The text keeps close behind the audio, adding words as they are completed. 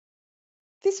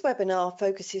This webinar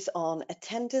focuses on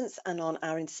attendance and on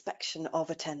our inspection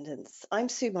of attendance. I'm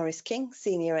Sue Morris-King,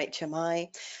 Senior HMI,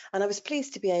 and I was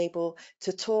pleased to be able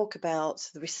to talk about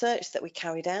the research that we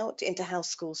carried out into how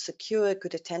schools secure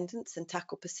good attendance and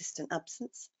tackle persistent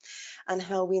absence, and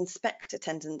how we inspect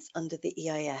attendance under the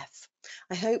EIF.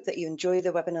 I hope that you enjoy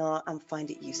the webinar and find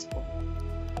it useful.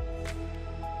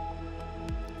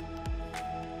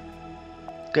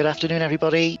 Good afternoon,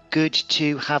 everybody. Good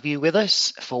to have you with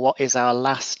us for what is our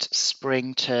last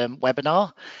spring term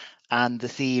webinar. And the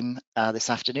theme this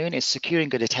afternoon is securing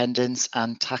good attendance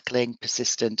and tackling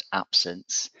persistent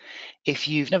absence. If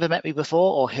you've never met me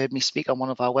before or heard me speak on one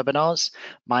of our webinars,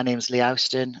 my name is Lee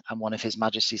Owston. I'm one of His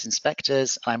Majesty's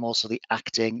Inspectors. I'm also the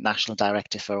Acting National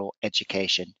Director for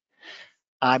Education.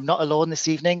 I'm not alone this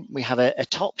evening. We have a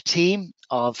top team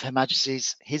of His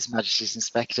Majesty's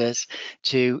Inspectors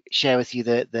to share with you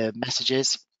the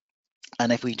messages.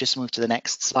 And if we just move to the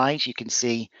next slide, you can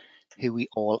see who we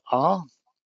all are.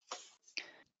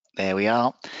 There we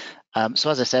are.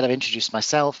 So as I said, I've introduced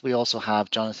myself. We also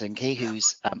have Jonathan Keay,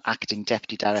 who's Acting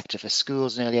Deputy Director for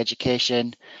Schools and Early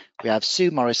Education. We have Sue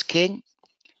Morris-King,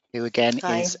 who again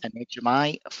is an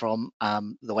HMI from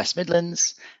the West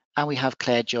Midlands. And we have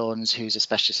Claire Jones, who's a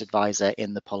Specialist Advisor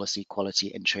in the Policy,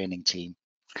 Quality and Training team.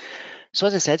 So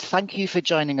as I said, thank you for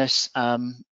joining us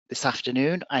this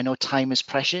afternoon. I know time is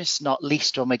precious, not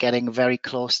least when we're getting very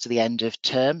close to the end of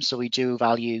term. So we do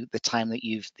value the time that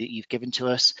you've given to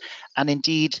us. And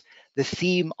indeed, the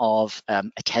theme of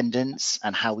attendance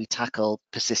and how we tackle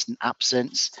persistent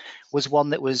absence was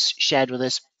one that was shared with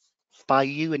us by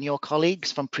you and your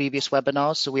colleagues from previous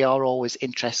webinars. So we are always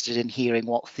interested in hearing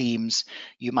what themes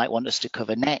you might want us to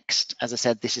cover next. As I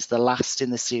said, this is the last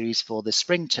in the series for the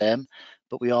spring term,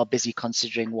 but we are busy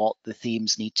considering what the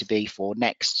themes need to be for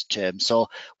next term. So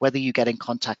whether you get in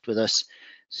contact with us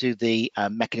through the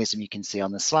mechanism you can see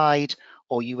on the slide,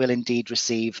 or you will indeed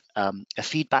receive a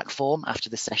feedback form after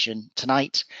the session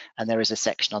tonight. And there is a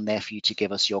section on there for you to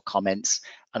give us your comments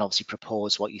and obviously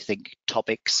propose what you think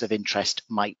topics of interest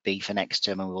might be for next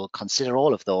term. And we will consider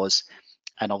all of those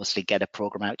and obviously get a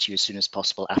programme out to you as soon as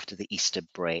possible after the Easter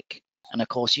break. And of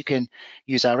course, you can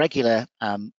use our regular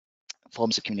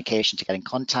forms of communication to get in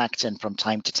contact, and from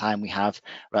time to time we have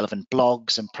relevant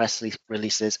blogs and press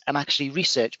releases and actually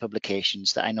research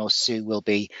publications that I know Sue will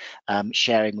be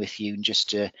sharing with you in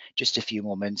just a few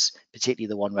moments, particularly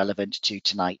the one relevant to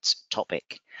tonight's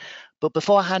topic. But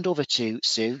before I hand over to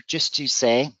Sue, just to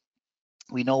say,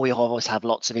 we know we always have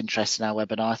lots of interest in our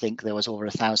webinar. I think there was over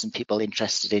 1,000 people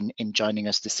interested in joining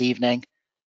us this evening.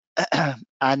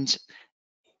 And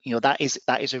that is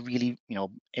a really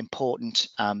important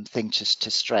thing to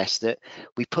stress, that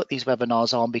we put these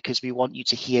webinars on because we want you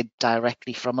to hear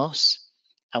directly from us,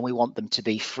 and we want them to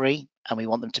be free, and we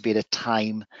want them to be at a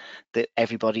time that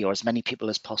everybody or as many people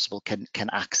as possible can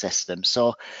access them.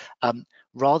 So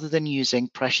rather than using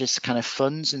precious kind of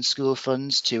funds and school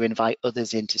funds to invite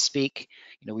others in to speak,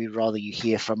 we'd rather you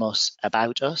hear from us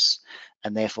about us.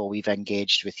 And therefore, we've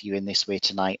engaged with you in this way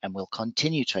tonight, and we'll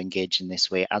continue to engage in this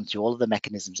way and through all of the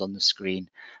mechanisms on the screen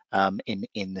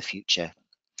in the future.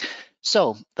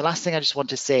 So the last thing I just want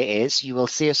to say is you will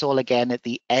see us all again at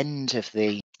the end of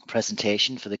the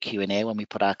presentation for the Q&A when we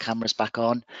put our cameras back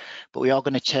on, but we are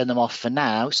going to turn them off for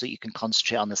now so that you can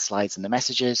concentrate on the slides and the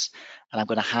messages. And I'm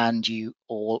going to hand you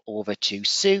all over to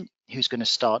Sue, who's going to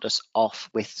start us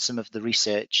off with some of the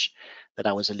research that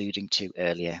I was alluding to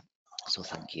earlier. So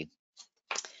thank you.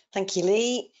 Thank you,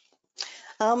 Lee.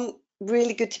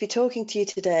 Really good to be talking to you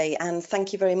today, and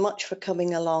thank you very much for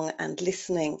coming along and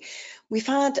listening. We've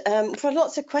had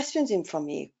lots of questions in from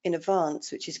you in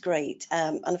advance, which is great,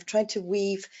 and I've tried to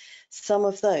weave some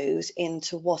of those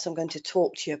into what I'm going to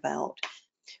talk to you about.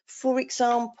 For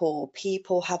example,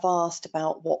 people have asked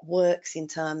about what works in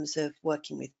terms of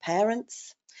working with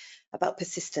parents, about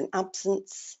persistent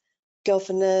absence,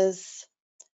 governors,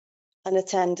 and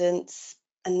attendance,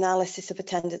 analysis of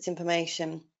attendance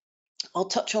information. I'll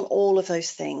touch on all of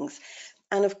those things.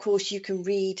 And of course, you can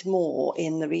read more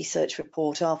in the research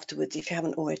report afterwards. If you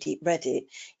haven't already read it,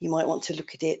 you might want to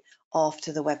look at it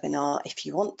after the webinar if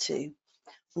you want to.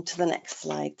 On to the next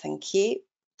slide, thank you.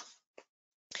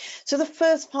 So the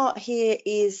first part here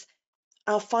is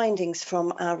our findings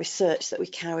from our research that we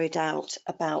carried out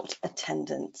about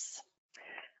attendance.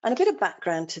 And a bit of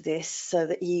background to this so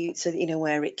that you know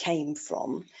where it came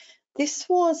from. This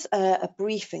was a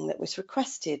briefing that was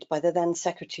requested by the then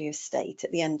Secretary of State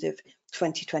at the end of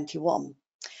 2021.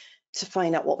 to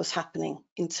find out what was happening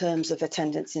in terms of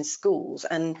attendance in schools,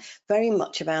 and very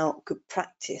much about good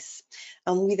practice.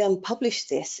 And we then published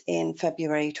this in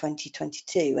February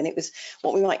 2022, and it was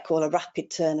what we might call a rapid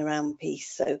turnaround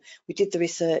piece. So we did the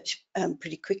research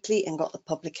pretty quickly and got the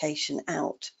publication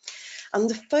out. And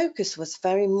the focus was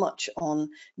very much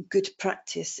on good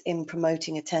practice in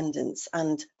promoting attendance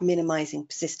and minimising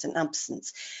persistent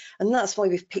absence. And that's why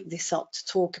we've picked this up to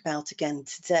talk about again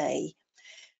today.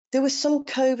 There was some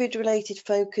COVID-related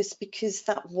focus because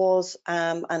that was,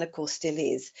 and of course still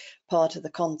is, part of the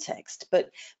context.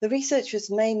 But the research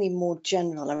was mainly more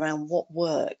general around what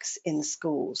works in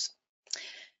schools.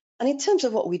 And in terms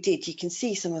of what we did, you can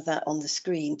see some of that on the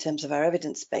screen in terms of our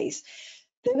evidence base.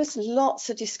 There was lots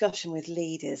of discussion with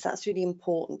leaders. That's really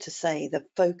important to say, the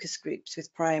focus groups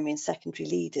with primary and secondary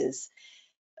leaders,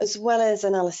 as well as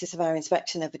analysis of our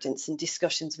inspection evidence and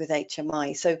discussions with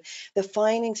HMI. So the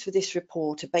findings for this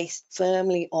report are based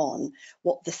firmly on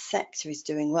what the sector is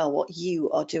doing well, what you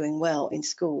are doing well in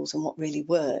schools and what really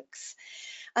works.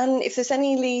 And if there's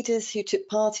any leaders who took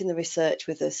part in the research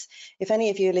with us, if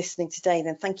any of you are listening today,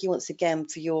 then thank you once again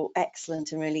for your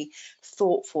excellent and really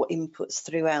thoughtful inputs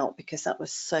throughout, because that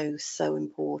was so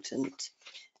important.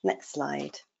 Next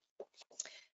slide.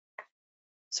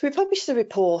 So we published the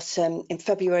report in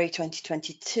February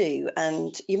 2022,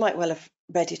 and you might well have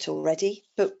read it already,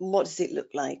 but what does it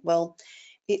look like? Well,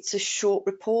 it's a short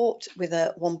report with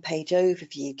a one-page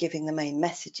overview giving the main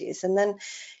messages, and then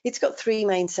it's got three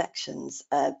main sections.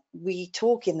 We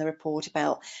talk in the report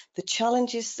about the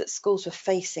challenges that schools were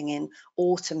facing in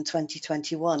autumn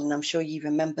 2021, and I'm sure you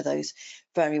remember those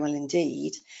very well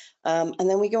indeed. And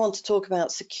then we go on to talk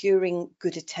about securing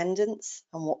good attendance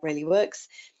and what really works,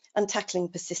 and tackling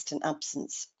persistent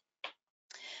absence.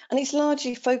 And it's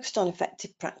largely focused on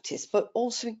effective practice, but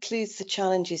also includes the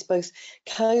challenges, both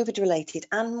COVID related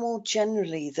and more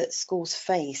generally, that schools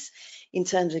face in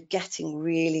terms of getting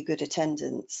really good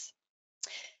attendance.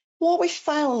 What we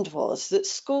found was that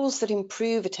schools that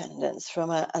improve attendance from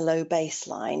a low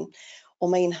baseline, or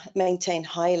maintain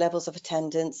high levels of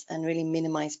attendance and really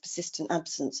minimise persistent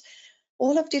absence,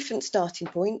 all have different starting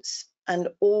points and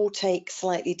all take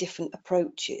slightly different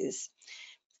approaches.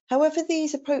 However,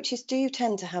 these approaches do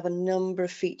tend to have a number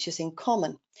of features in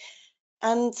common,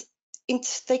 and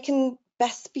they can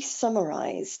best be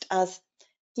summarised as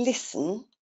listen,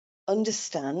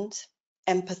 understand,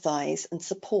 empathise and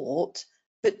support,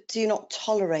 but do not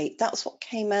tolerate. That's what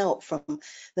came out from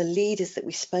the leaders that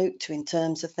we spoke to in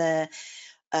terms of their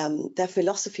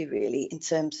philosophy, really, in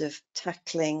terms of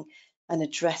tackling and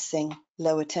addressing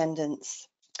low attendance.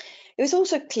 It was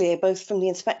also clear, both from the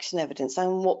inspection evidence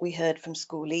and what we heard from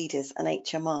school leaders and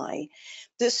HMI,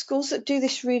 that schools that do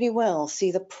this really well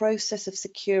see the process of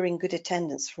securing good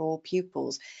attendance for all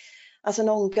pupils as an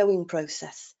ongoing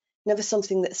process, never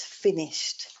something that's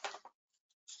finished.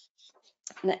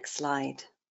 Next slide.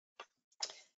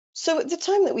 So at the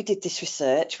time that we did this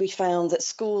research, we found that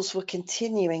schools were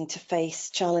continuing to face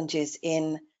challenges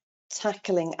in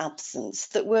tackling absence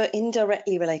that were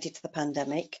indirectly related to the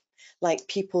pandemic, like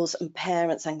pupils' and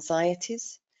parents'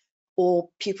 anxieties, or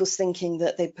pupils thinking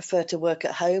that they'd prefer to work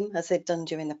at home as they'd done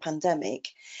during the pandemic.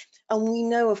 And we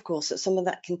know, of course, that some of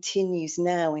that continues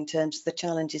now in terms of the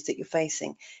challenges that you're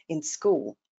facing in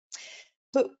school.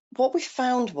 But what we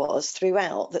found was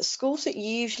throughout that schools that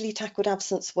usually tackled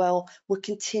absence well were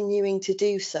continuing to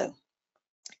do so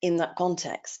in that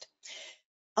context.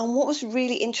 And what was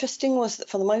really interesting was that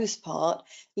for the most part,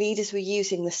 leaders were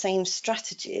using the same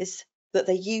strategies that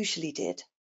they usually did,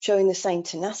 showing the same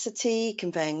tenacity,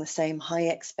 conveying the same high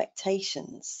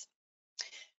expectations.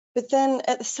 But then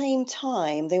at the same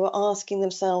time, they were asking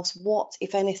themselves what,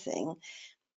 if anything,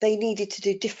 they needed to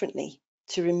do differently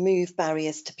to remove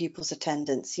barriers to pupils'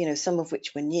 attendance, some of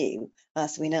which were new,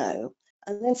 as we know,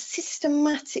 and then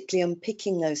systematically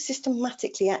unpicking those,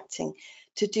 systematically acting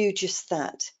to do just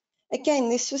that. Again,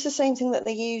 this was the same thing that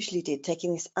they usually did,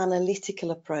 taking this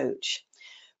analytical approach.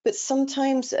 But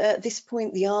sometimes at this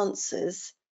point, the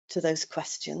answers to those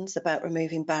questions about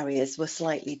removing barriers were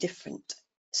slightly different.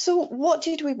 So what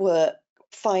did we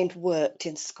find worked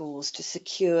in schools to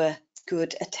secure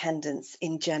good attendance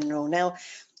in general? Now,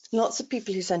 lots of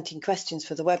people who sent in questions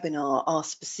for the webinar are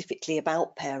specifically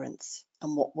about parents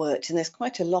and what worked. And there's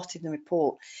quite a lot in the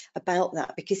report about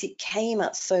that, because it came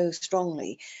out so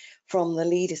strongly from the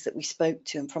leaders that we spoke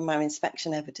to and from our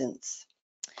inspection evidence.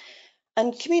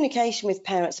 And communication with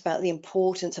parents about the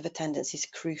importance of attendance is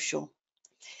crucial.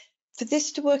 For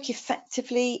this to work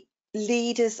effectively,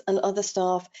 leaders and other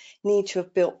staff need to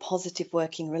have built positive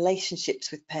working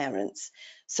relationships with parents,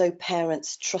 so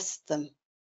parents trust them.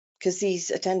 because these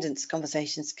attendance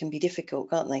conversations can be difficult,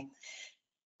 can't they?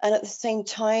 And at the same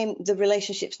time, the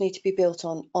relationships need to be built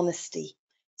on honesty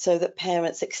so that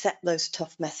parents accept those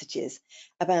tough messages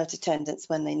about attendance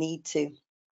when they need to.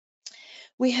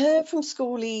 We heard from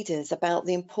school leaders about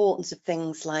the importance of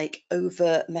things like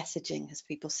overt messaging, as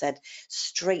people said,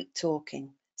 straight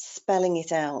talking, spelling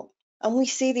it out. And we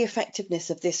see the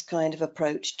effectiveness of this kind of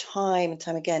approach time and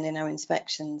time again in our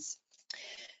inspections.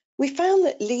 We found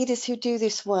that leaders who do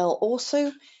this well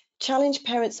also challenge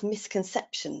parents'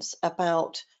 misconceptions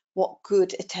about what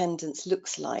good attendance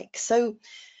looks like. So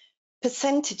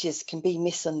percentages can be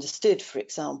misunderstood, for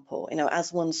example.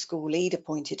 As one school leader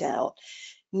pointed out,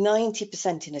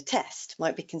 90% in a test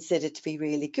might be considered to be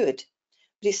really good,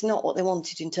 but it's not what they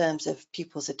wanted in terms of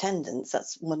pupils' attendance.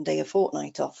 That's one day a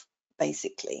fortnight off,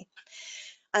 basically.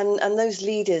 And those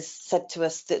leaders said to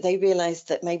us that they realised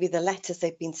that maybe the letters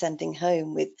they've been sending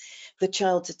home with the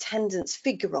child's attendance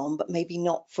figure on, but maybe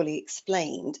not fully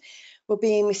explained, were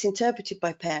being misinterpreted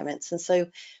by parents. And so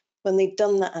when they'd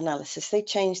done that analysis, they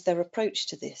changed their approach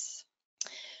to this.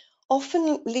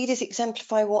 Often leaders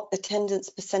exemplify what attendance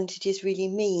percentages really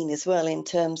mean as well, in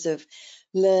terms of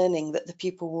learning that the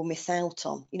pupil will miss out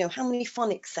on. How many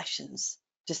phonics sessions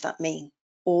does that mean?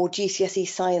 Or GCSE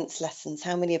science lessons,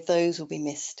 how many of those will be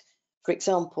missed? For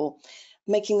example,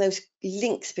 making those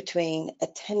links between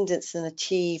attendance and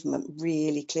achievement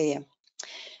really clear.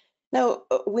 Now,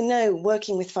 we know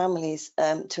working with families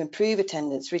to improve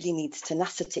attendance really needs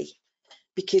tenacity,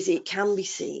 because it can be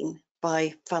seen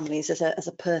by families as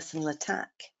a personal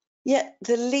attack. Yet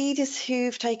the leaders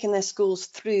who've taken their schools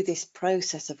through this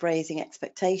process of raising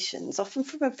expectations, often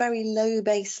from a very low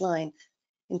baseline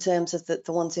in terms of the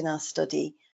ones in our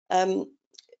study,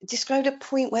 described a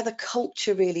point where the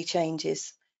culture really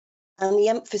changes and the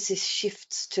emphasis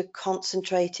shifts to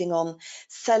concentrating on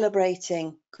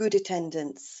celebrating good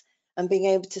attendance and being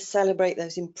able to celebrate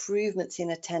those improvements in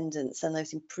attendance and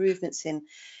those improvements in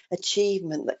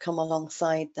achievement that come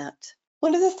alongside that.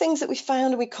 One of the things that we found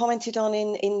and we commented on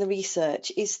in the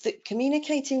research is that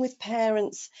communicating with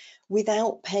parents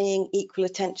without paying equal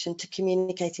attention to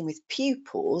communicating with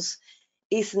pupils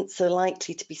isn't so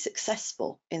likely to be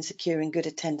successful in securing good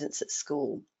attendance at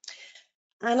school.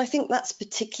 And I think that's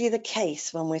particularly the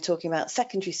case when we're talking about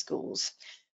secondary schools,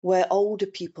 where older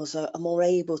pupils are more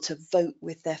able to vote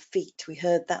with their feet. We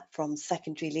heard that from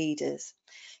secondary leaders,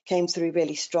 came through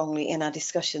really strongly in our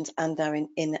discussions and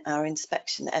in our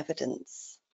inspection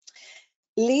evidence.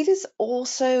 Leaders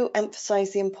also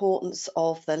emphasise the importance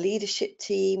of the leadership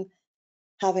team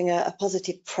having a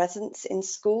positive presence in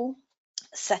school,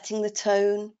 setting the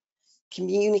tone,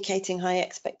 communicating high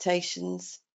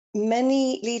expectations.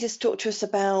 Many leaders talk to us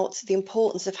about the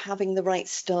importance of having the right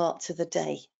start to the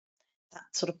day, that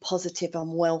sort of positive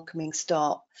and welcoming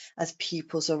start as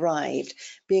pupils arrived,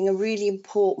 being a really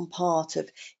important part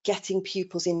of getting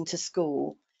pupils into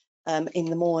school in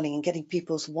the morning and getting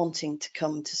pupils wanting to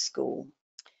come to school.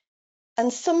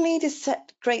 And some leaders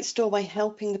set great store by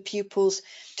helping the pupils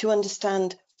to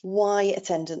understand why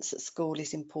attendance at school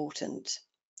is important.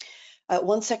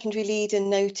 One secondary leader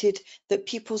noted that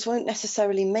pupils won't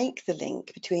necessarily make the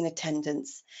link between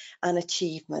attendance and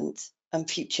achievement and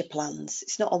future plans.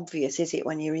 It's not obvious, is it,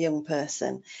 when you're a young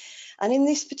person? And in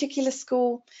this particular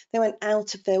school, they went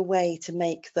out of their way to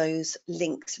make those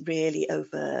links really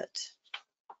overt.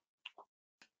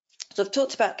 So I've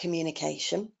talked about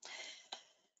communication.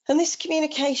 And this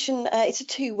communication, it's a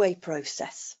two-way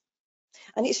process.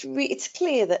 And it's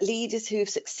clear that leaders who've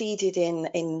succeeded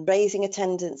in raising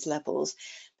attendance levels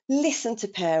listen to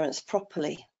parents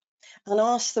properly and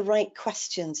ask the right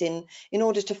questions in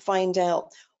order to find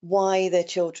out why their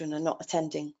children are not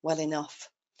attending well enough.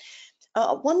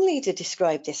 One leader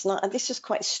described this, and this was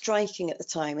quite striking at the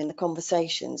time in the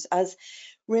conversations, as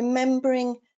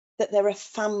remembering that there are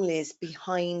families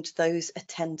behind those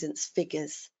attendance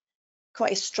figures.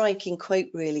 Quite a striking quote,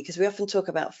 really, because we often talk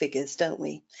about figures, don't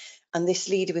we? And this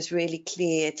leader was really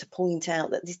clear to point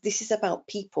out that this is about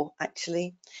people,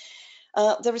 actually.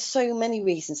 There are so many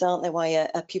reasons, aren't there, why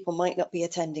a pupil might not be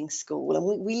attending school,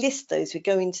 and we list those. We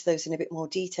go into those in a bit more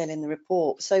detail in the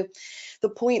report. So the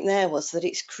point there was that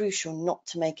it's crucial not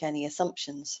to make any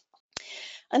assumptions.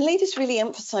 And leaders really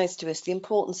emphasised to us the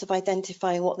importance of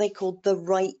identifying what they called the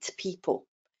right people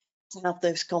to have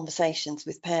those conversations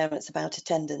with parents about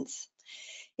attendance,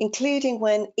 including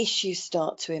when issues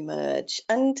start to emerge.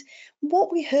 And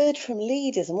what we heard from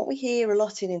leaders, and what we hear a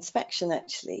lot in inspection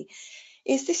actually,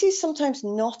 is this is sometimes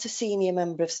not a senior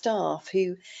member of staff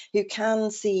who can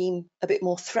seem a bit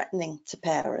more threatening to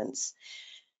parents.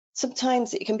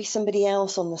 Sometimes it can be somebody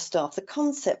else on the staff. The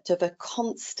concept of a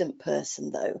constant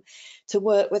person, though, to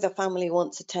work with a family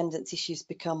once attendance issues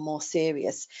become more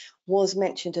serious, was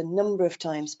mentioned a number of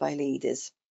times by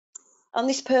leaders. And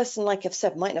this person, like I've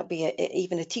said, might not be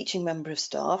even a teaching member of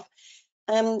staff.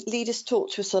 Leaders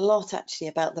talk to us a lot, actually,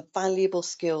 about the valuable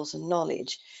skills and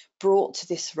knowledge brought to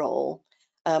this role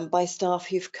by staff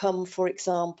who've come, for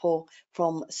example,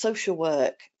 from social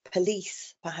work,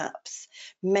 police, perhaps,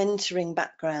 mentoring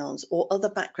backgrounds, or other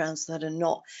backgrounds that are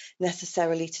not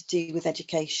necessarily to do with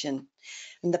education,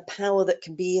 and the power that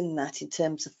can be in that in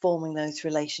terms of forming those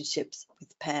relationships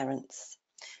with parents.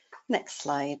 Next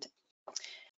slide.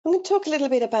 I'm going to talk a little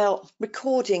bit about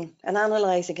recording and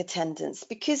analysing attendance,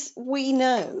 because we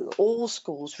know all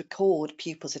schools record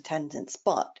pupils' attendance,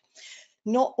 but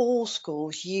not all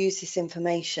schools use this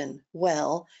information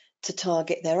well to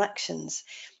target their actions.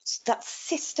 So that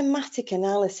systematic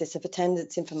analysis of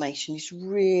attendance information is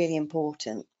really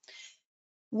important.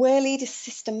 Where leaders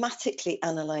systematically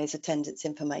analyse attendance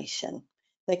information,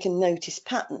 they can notice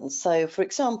patterns. So, for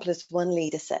example, as one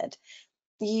leader said,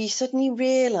 you suddenly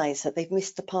realise that they've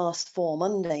missed the past 4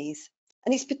 Mondays.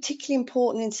 And it's particularly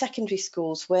important in secondary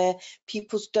schools where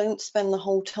pupils don't spend the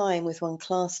whole time with one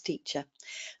class teacher,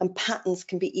 and patterns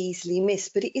can be easily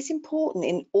missed, but it is important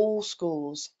in all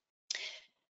schools.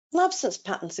 And absence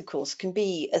patterns, of course, can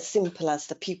be as simple as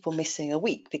the pupil missing a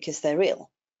week because they're ill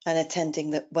and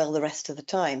attending well the rest of the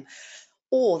time,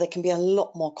 or they can be a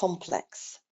lot more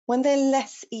complex. When they're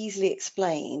less easily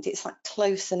explained, it's that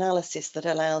close analysis that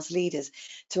allows leaders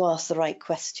to ask the right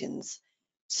questions.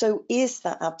 So is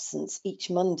that absence each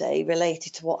Monday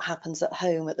related to what happens at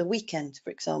home at the weekend, for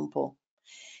example?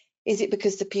 Is it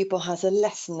because the pupil has a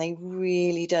lesson they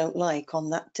really don't like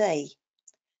on that day?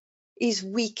 Is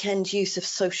weekend use of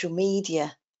social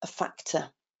media a factor?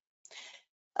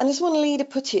 And as one leader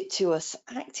put it to us,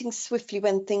 acting swiftly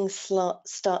when things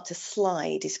start to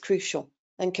slide is crucial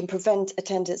and can prevent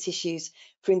attendance issues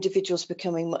for individuals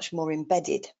becoming much more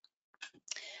embedded.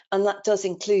 And that does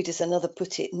include, as another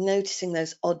put it, noticing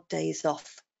those odd days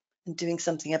off and doing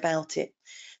something about it.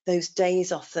 Those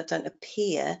days off that don't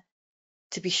appear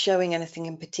to be showing anything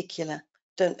in particular,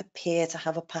 don't appear to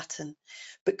have a pattern,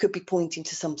 but could be pointing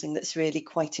to something that's really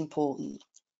quite important.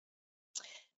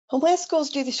 And where schools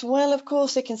do this well, of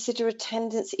course, they consider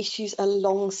attendance issues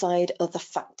alongside other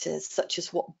factors, such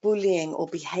as what bullying or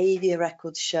behaviour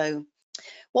records show.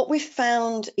 What we've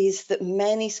found is that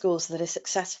many schools that are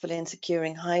successful in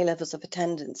securing high levels of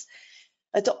attendance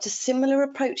adopt a similar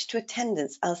approach to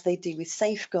attendance as they do with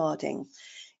safeguarding.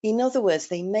 In other words,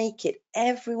 they make it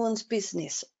everyone's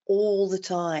business all the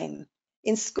time.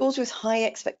 In schools with high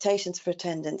expectations for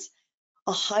attendance,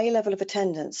 a high level of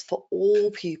attendance for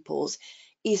all pupils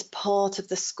is part of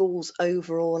the school's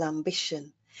overall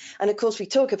ambition. And of course, we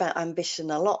talk about ambition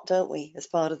a lot, don't we, as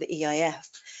part of the EIF?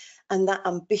 And that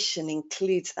ambition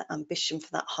includes that ambition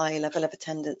for that high level of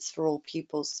attendance for all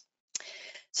pupils.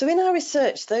 So in our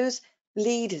research, those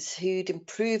leaders who'd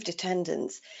improved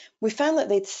attendance, we found that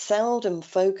they'd seldom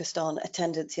focused on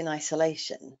attendance in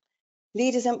isolation.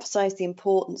 Leaders emphasised the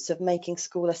importance of making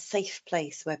school a safe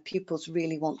place where pupils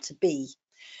really want to be,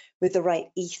 with the right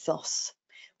ethos,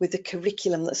 with the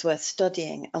curriculum that's worth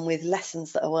studying, and with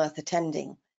lessons that are worth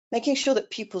attending, making sure that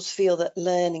pupils feel that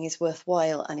learning is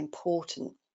worthwhile and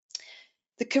important.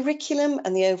 The curriculum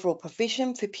and the overall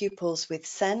provision for pupils with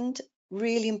SEND,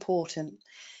 really important,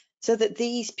 so that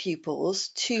these pupils,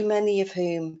 too many of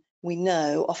whom we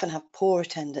know often have poor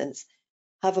attendance,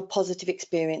 have a positive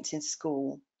experience in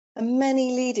school. And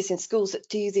many leaders in schools that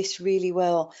do this really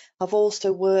well have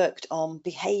also worked on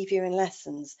behaviour in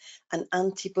lessons and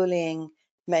anti-bullying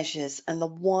measures and the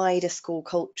wider school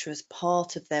culture as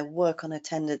part of their work on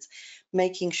attendance,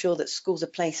 making sure that school's a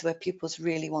place where pupils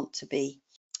really want to be.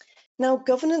 Now,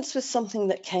 governance was something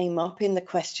that came up in the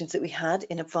questions that we had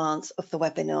in advance of the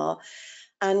webinar,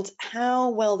 and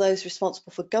how well those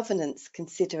responsible for governance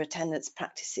consider attendance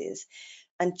practices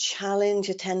and challenge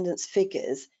attendance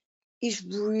figures is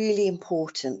really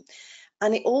important.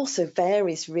 And it also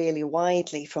varies really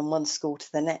widely from one school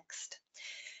to the next.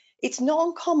 It's not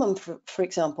uncommon, for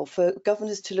example, for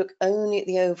governors to look only at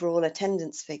the overall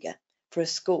attendance figure for a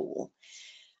school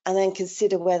and then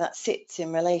consider where that sits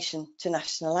in relation to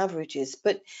national averages.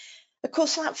 But of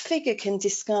course, that figure can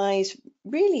disguise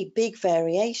really big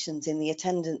variations in the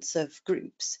attendance of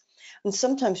groups and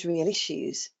sometimes real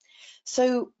issues.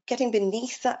 So getting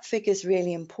beneath that figure is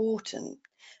really important,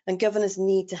 and governors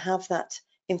need to have that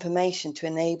information to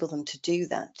enable them to do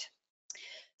that.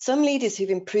 Some leaders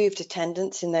who've improved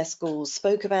attendance in their schools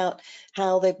spoke about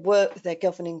how they've worked with their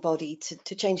governing body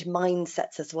to change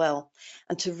mindsets as well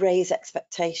and to raise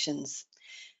expectations.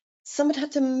 Some had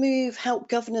had to help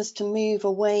governors to move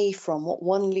away from what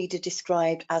one leader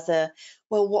described as a,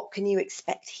 well, what can you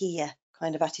expect here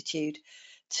kind of attitude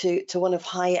to one of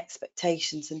high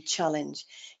expectations and challenge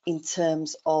in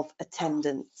terms of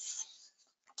attendance.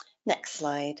 Next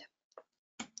slide.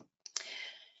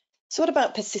 So what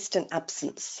about persistent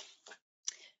absence?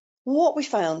 What we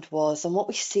found was, and what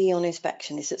we see on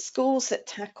inspection, is that schools that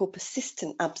tackle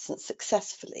persistent absence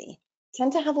successfully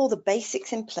tend to have all the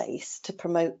basics in place to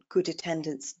promote good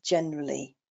attendance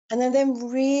generally. And they're then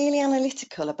really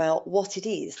analytical about what it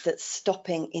is that's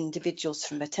stopping individuals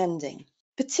from attending,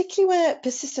 particularly where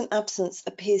persistent absence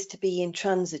appears to be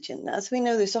intransigent. As we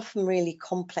know, there's often really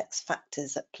complex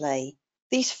factors at play.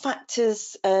 These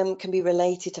factors can be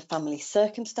related to family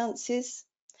circumstances,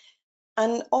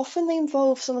 and often they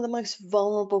involve some of the most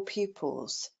vulnerable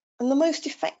pupils. And the most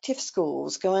effective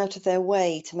schools go out of their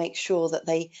way to make sure that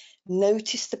they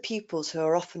notice the pupils who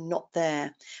are often not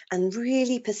there and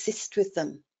really persist with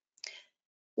them.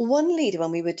 One leader,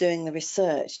 when we were doing the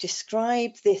research,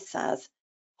 described this as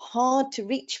hard to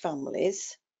reach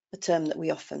families, a term that we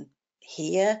often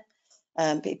hear,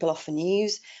 people often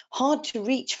use. Hard to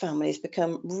reach families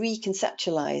become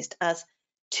reconceptualized as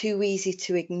too easy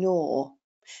to ignore,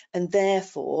 and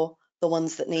therefore the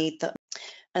ones that need that.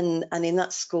 And in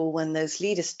that school, when those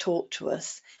leaders talked to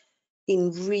us,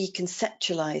 in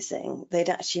reconceptualizing, they'd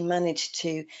actually managed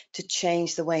to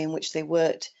change the way in which they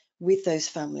worked with those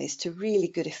families to really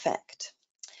good effect.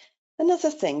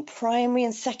 Another thing, primary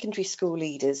and secondary school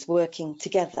leaders working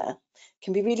together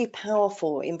can be really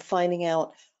powerful in finding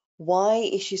out why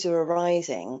issues are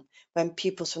arising when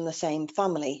pupils from the same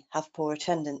family have poor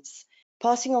attendance.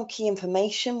 Passing on key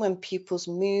information when pupils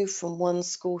move from one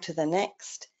school to the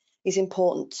next is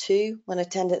important too when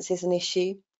attendance is an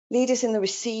issue. Leaders in the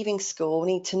receiving school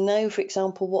need to know, for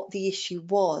example, what the issue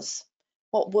was,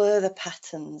 what were the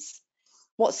patterns,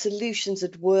 what solutions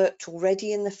had worked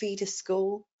already in the feeder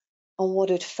school, and what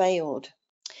had failed.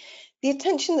 The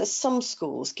attention that some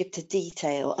schools give to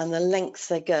detail and the lengths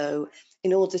they go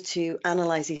in order to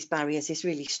analyse these barriers is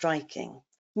really striking.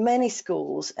 Many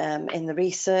schools in the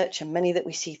research, and many that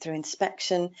we see through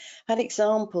inspection, had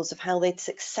examples of how they'd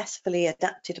successfully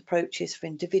adapted approaches for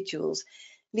individuals,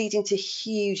 leading to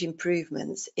huge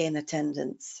improvements in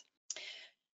attendance.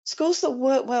 Schools that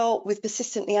work well with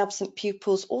persistently absent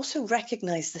pupils also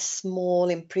recognise the small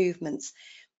improvements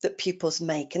that pupils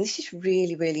make. And this is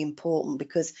really, really important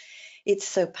because it's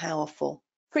so powerful.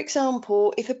 For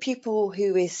example, if a pupil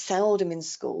who is seldom in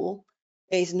school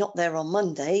is not there on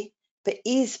Monday, but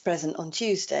is present on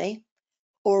Tuesday,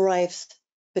 or arrives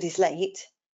but is late,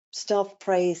 staff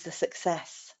praise the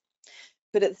success.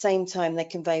 But at the same time, they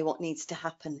convey what needs to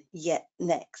happen yet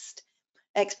next.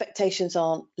 Expectations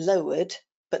aren't lowered,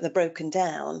 but they're broken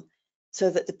down so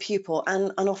that the pupil,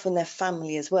 and often their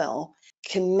family as well,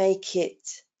 can make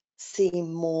it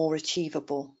seem more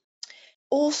achievable.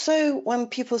 Also, when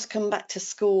pupils come back to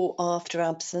school after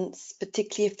absence,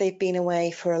 particularly if they've been away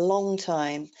for a long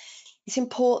time, it's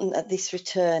important that this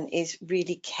return is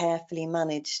really carefully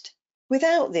managed.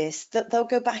 Without this, that they'll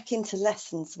go back into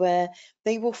lessons where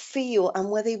they will feel and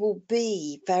where they will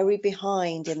be very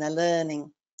behind in their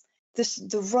learning.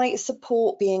 The right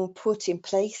support being put in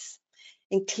place,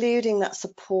 including that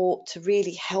support to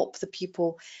really help the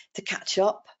pupil to catch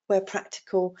up where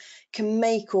practical, can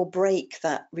make or break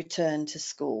that return to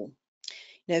school.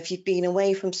 You know, if you've been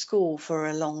away from school for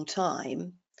a long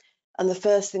time, and the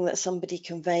first thing that somebody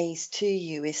conveys to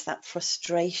you is that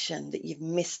frustration that you've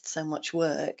missed so much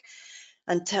work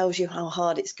and tells you how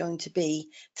hard it's going to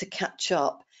be to catch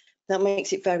up, that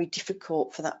makes it very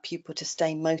difficult for that pupil to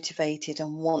stay motivated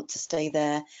and want to stay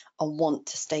there and want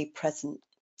to stay present.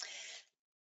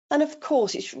 And of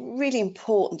course, it's really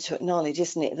important to acknowledge,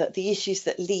 isn't it, that the issues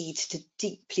that lead to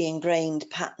deeply ingrained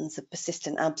patterns of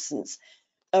persistent absence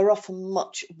are often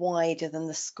much wider than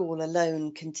the school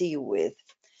alone can deal with.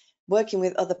 Working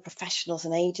with other professionals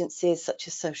and agencies such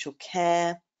as social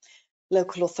care,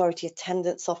 local authority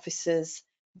attendance officers,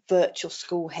 virtual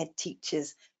school head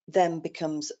teachers then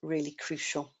becomes really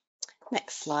crucial.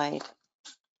 Next slide.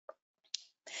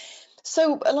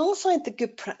 So alongside the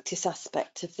good practice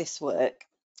aspect of this work,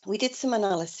 we did some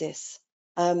analysis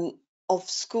of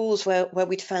schools where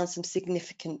we'd found some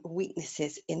significant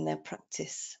weaknesses in their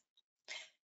practice.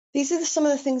 These are some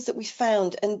of the things that we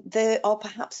found, and they are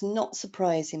perhaps not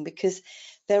surprising because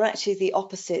they're actually the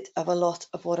opposite of a lot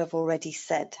of what I've already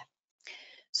said.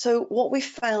 So what we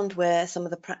found where some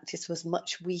of the practice was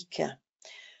much weaker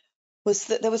was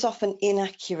that there was often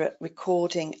inaccurate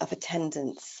recording of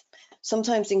attendance,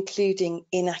 sometimes including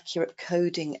inaccurate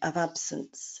coding of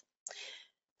absence.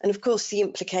 And of course, the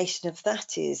implication of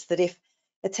that is that if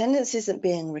attendance isn't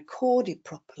being recorded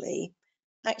properly,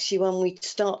 actually, when we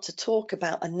start to talk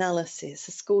about analysis,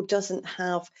 the school doesn't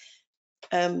have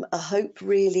a hope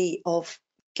really of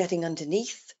getting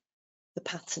underneath the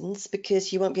patterns,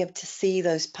 because you won't be able to see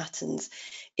those patterns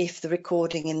if the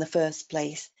recording in the first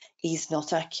place is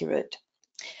not accurate.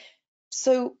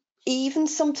 So even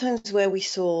sometimes where we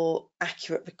saw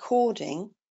accurate recording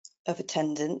of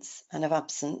attendance and of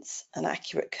absence and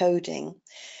accurate coding,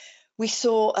 we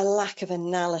saw a lack of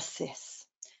analysis.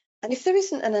 And if there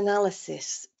isn't an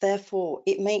analysis, therefore,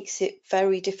 it makes it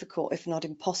very difficult, if not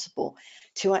impossible,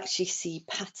 to actually see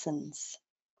patterns.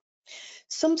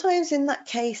 Sometimes in that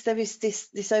case, there is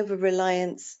this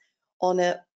over-reliance on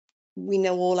we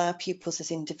know all our pupils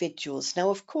as individuals.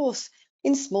 Now, of course,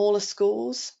 in smaller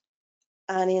schools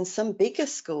and in some bigger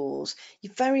schools, you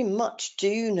very much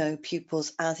do know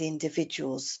pupils as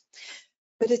individuals.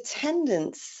 But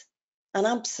attendance and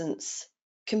absence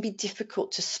can be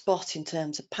difficult to spot in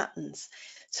terms of patterns.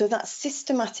 So that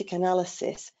systematic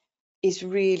analysis is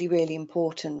really, really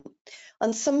important.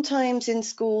 And sometimes in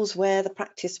schools where the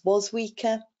practice was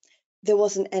weaker, there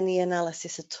wasn't any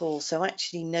analysis at all. So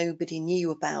actually nobody knew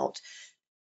about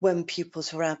when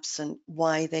pupils were absent,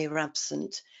 why they were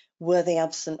absent, were they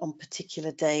absent on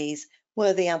particular days,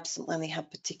 were they absent when they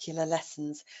had particular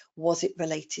lessons, was it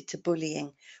related to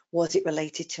bullying, was it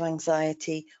related to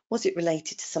anxiety, was it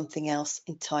related to something else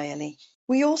entirely.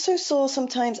 We also saw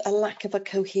sometimes a lack of a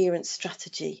coherent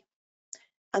strategy.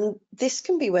 And this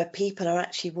can be where people are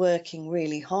actually working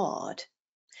really hard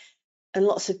and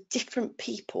lots of different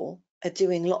people are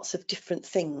doing lots of different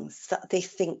things that they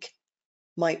think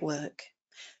might work.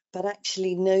 But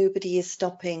actually nobody is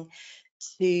stopping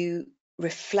to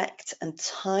reflect and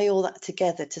tie all that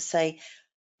together to say,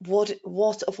 what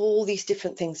of all these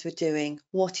different things we're doing,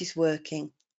 what is working,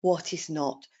 what is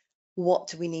not, what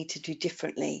do we need to do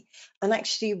differently? And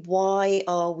actually, why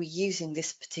are we using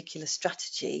this particular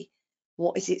strategy?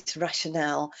 What is its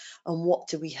rationale and what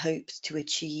do we hope to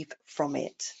achieve from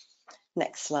it?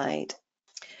 Next slide.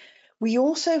 We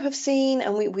also have seen,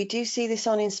 and we do see this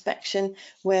on inspection,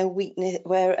 where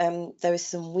there is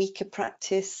some weaker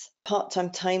practice, part-time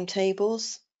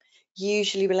timetables,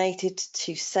 usually related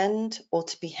to SEND or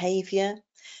to behaviour,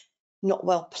 not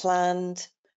well planned,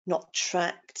 not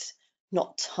tracked,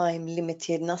 not time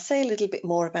limited. And I'll say a little bit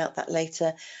more about that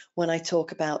later when I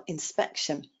talk about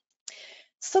inspection.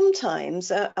 Sometimes,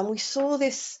 and we saw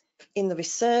this in the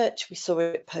research, we saw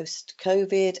it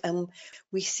post-COVID, and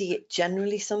we see it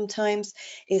generally sometimes,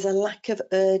 is a lack of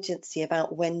urgency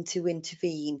about when to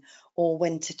intervene or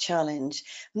when to challenge.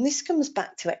 And this comes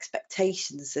back to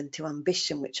expectations and to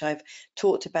ambition, which I've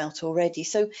talked about already.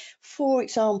 So, for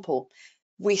example,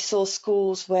 we saw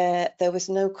schools where there was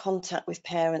no contact with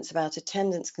parents about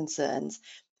attendance concerns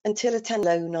until attendance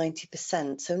low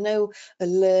 90%. So no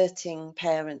alerting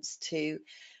parents to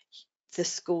the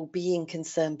school being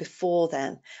concerned before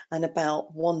then and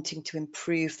about wanting to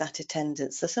improve that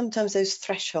attendance. So sometimes those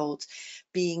thresholds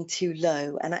being too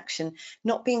low and action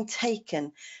not being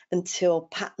taken until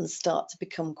patterns start to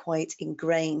become quite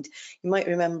ingrained. You might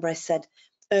remember I said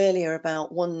earlier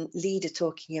about one leader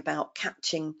talking about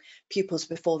catching pupils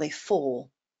before they fall,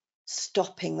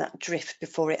 stopping that drift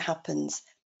before it happens.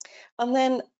 And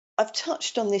then I've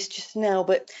touched on this just now,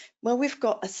 but when we've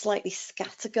got a slightly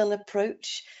scattergun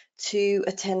approach to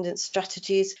attendance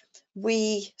strategies,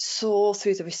 we saw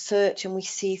through the research and we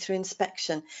see through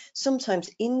inspection, sometimes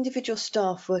individual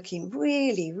staff working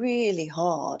really, really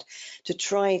hard to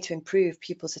try to improve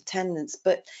pupils' attendance,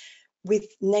 but with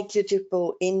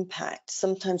negligible impact,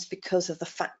 sometimes because of the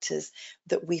factors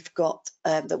that we've got,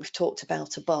 that we've talked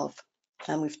about above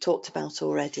and we've talked about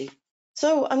already.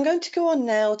 So I'm going to go on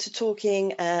now to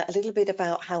talking a little bit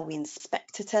about how we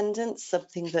inspect attendance,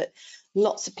 something that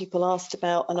lots of people asked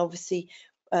about, and obviously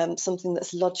something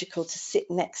that's logical to sit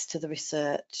next to the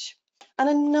research. And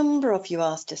a number of you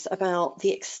asked us about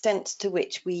the extent to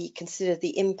which we consider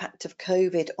the impact of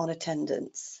COVID on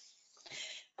attendance.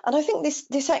 And I think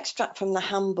this extract from the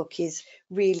handbook is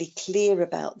really clear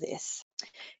about this.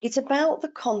 It's about the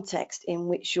context in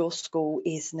which your school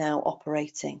is now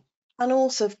operating. And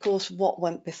also, of course, what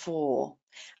went before.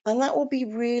 And that will be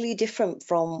really different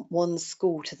from one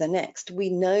school to the next.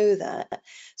 We know that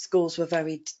schools were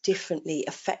very differently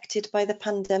affected by the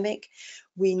pandemic.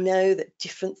 We know that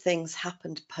different things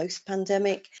happened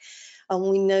post-pandemic. And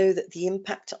we know that the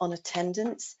impact on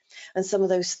attendance and some of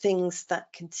those things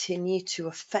that continue to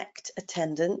affect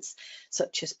attendance,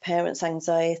 such as parents'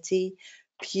 anxiety,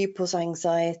 pupils'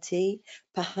 anxiety,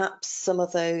 perhaps some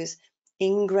of those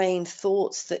ingrained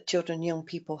thoughts that children and young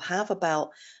people have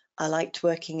about, I liked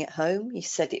working at home, you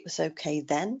said it was okay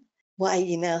then. Why are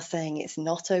you now saying it's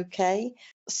not okay?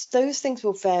 So those things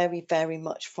will vary very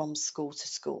much from school to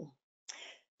school.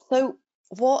 So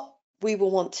what we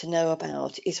will want to know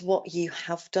about is what you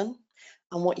have done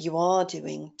and what you are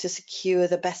doing to secure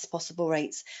the best possible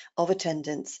rates of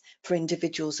attendance for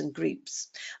individuals and groups.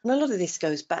 And a lot of this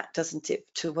goes back, doesn't it,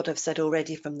 to what I've said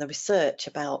already from the research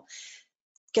about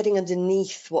getting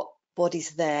underneath what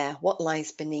is there, what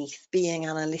lies beneath, being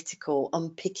analytical,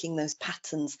 unpicking those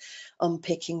patterns,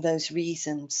 unpicking those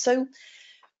reasons. So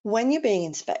when you're being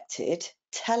inspected,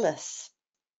 tell us,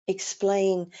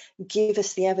 explain, give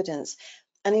us the evidence.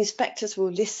 And inspectors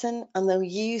will listen and they'll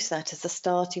use that as the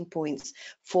starting points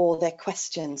for their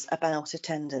questions about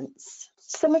attendance.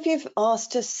 Some of you have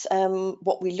asked us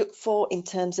what we look for in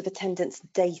terms of attendance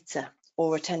data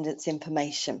or attendance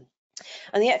information.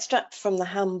 And the extract from the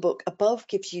handbook above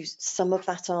gives you some of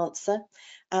that answer,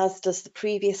 as does the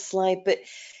previous slide. But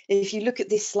if you look at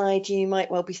this slide, you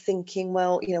might well be thinking,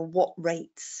 well, what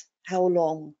rates, how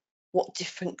long, what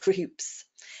different groups?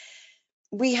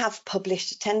 We have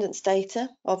published attendance data,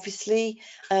 obviously,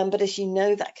 but as you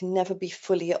know, that can never be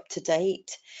fully up to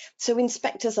date. So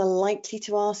inspectors are likely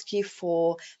to ask you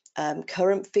for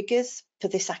current figures for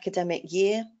this academic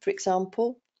year, for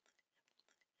example.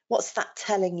 What's that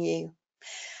telling you?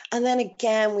 And then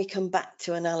again, we come back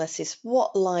to analysis.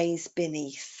 What lies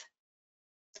beneath?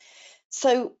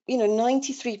 So,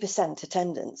 93%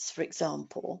 attendance, for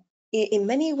example, in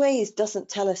many ways doesn't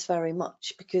tell us very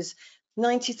much, because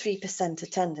 93%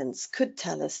 attendance could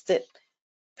tell us that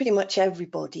pretty much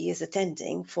everybody is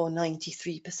attending for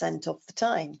 93% of the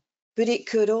time. But it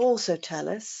could also tell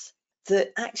us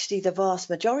that actually the vast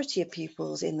majority of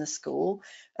pupils in the school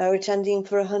are attending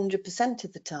for 100%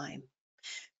 of the time.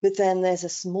 But then there's a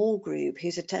small group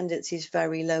whose attendance is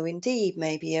very low indeed,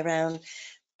 maybe around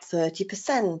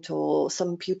 30%, or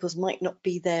some pupils might not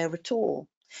be there at all.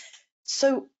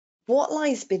 So what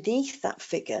lies beneath that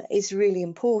figure is really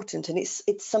important, and it's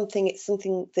something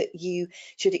that you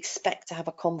should expect to have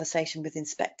a conversation with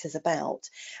inspectors about,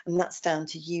 and that's down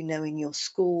to you knowing your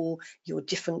school, your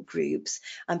different groups,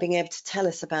 and being able to tell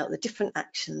us about the different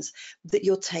actions that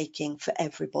you're taking for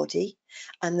everybody,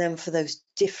 and then for those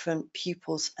different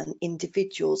pupils and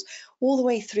individuals, all the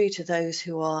way through to those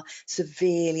who are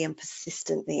severely and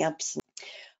persistently absent.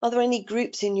 Are there any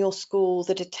groups in your school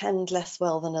that attend less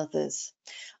well than others?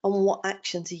 And what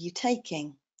actions are you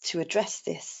taking to address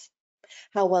this?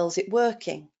 How well is it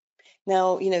working?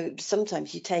 Now,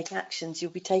 sometimes you take actions, you'll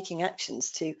be taking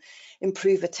actions to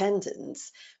improve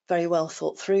attendance, very well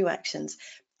thought through actions,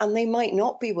 and they might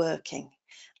not be working.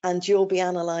 And you'll be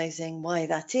analysing why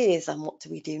that is and what do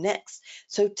we do next.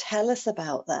 So tell us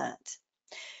about that.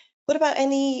 What about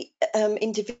any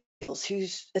individuals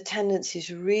whose attendance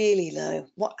is really low?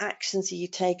 What actions are you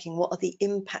taking? What are the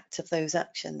impact of those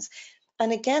actions?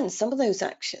 And again, some of those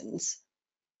actions,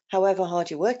 however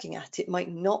hard you're working at it, might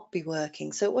not be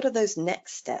working. So what are those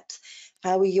next steps?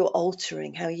 How are you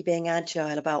altering? How are you being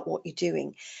agile about what you're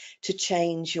doing to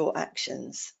change your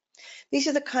actions? These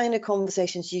are the kind of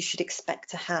conversations you should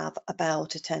expect to have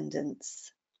about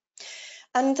attendance.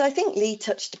 And I think Lee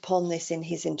touched upon this in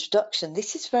his introduction.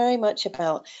 This is very much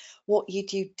about what you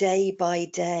do day by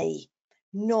day,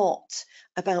 not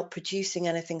about producing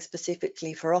anything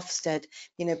specifically for Ofsted.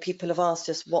 People have asked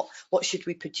us what should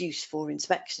we produce for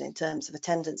inspection in terms of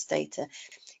attendance data.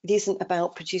 It isn't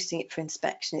about producing it for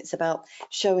inspection. It's about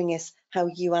showing us how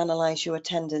you analyse your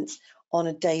attendance on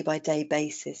a day-by-day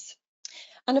basis.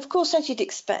 And of course, as you'd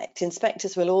expect,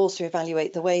 inspectors will also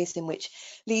evaluate the ways in which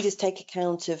leaders take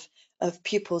account of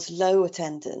pupils' low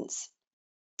attendance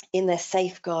in their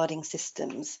safeguarding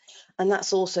systems. And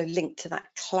that's also linked to that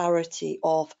clarity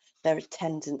of their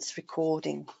attendance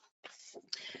recording.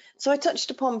 So I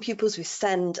touched upon pupils with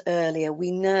SEND earlier.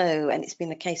 We know, and it's been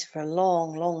the case for a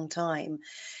long, long time,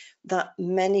 that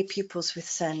many pupils with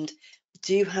SEND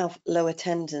do have low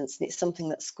attendance, and it's something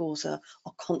that schools are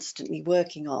constantly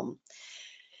working on.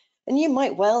 And you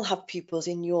might well have pupils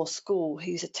in your school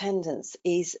whose attendance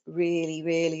is really,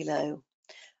 really low.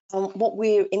 What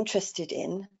we're interested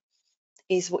in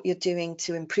is what you're doing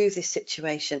to improve this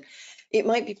situation. It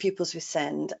might be pupils with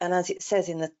SEND, and as it says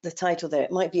in the title there,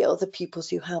 it might be other pupils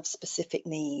who have specific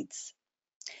needs.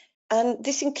 And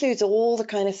this includes all the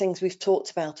kind of things we've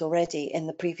talked about already in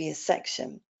the previous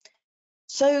section.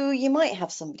 So you might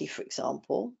have somebody, for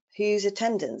example, whose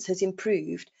attendance has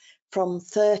improved from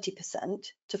 30%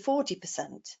 to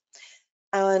 40%.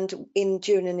 And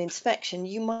during an inspection,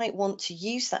 you might want to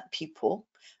use that pupil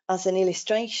as an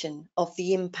illustration of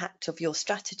the impact of your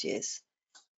strategies.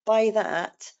 By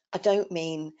that, I don't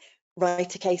mean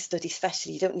write a case study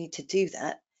specially, you don't need to do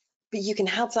that, but you can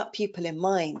have that pupil in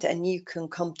mind and you can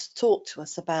come to talk to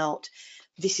us about,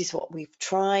 this is what we've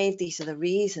tried, these are the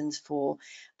reasons for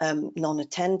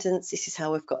non-attendance, this is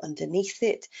how we've got underneath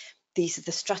it, these are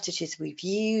the strategies we've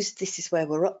used, this is where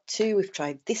we're up to, we've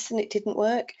tried this and it didn't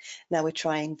work, now we're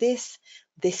trying this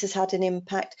has had an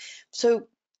impact. So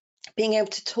being able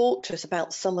to talk to us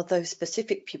about some of those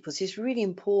specific pupils is really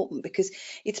important, because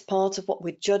it's part of what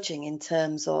we're judging in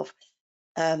terms of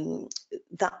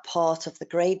that part of the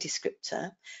grade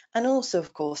descriptor, and also,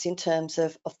 of course, in terms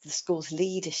of the school's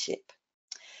leadership.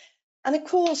 And of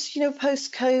course, you know,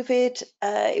 post-COVID,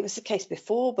 it was the case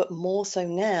before, but more so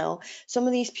now, some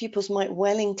of these pupils might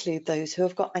well include those who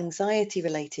have got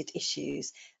anxiety-related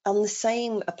issues, and the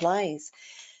same applies.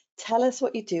 Tell us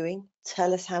what you're doing,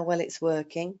 tell us how well it's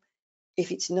working.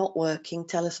 If it's not working,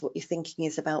 tell us what your thinking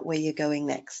is about where you're going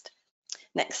next.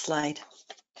 Next slide.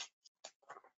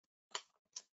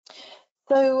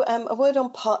 So a word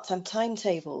on part-time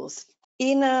timetables.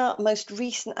 In our most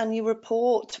recent annual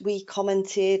report, we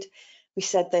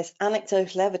said there's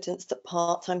anecdotal evidence that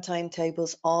part-time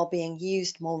timetables are being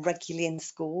used more regularly in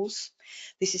schools.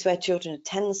 This is where children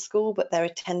attend school, but their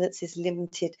attendance is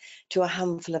limited to a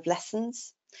handful of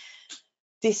lessons.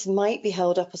 This might be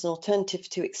held up as an alternative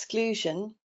to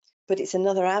exclusion, but it's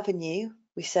another avenue,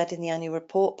 we said in the annual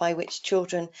report, by which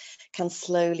children can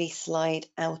slowly slide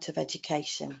out of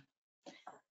education.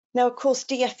 Now, of course,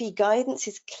 DfE guidance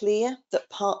is clear that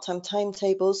part-time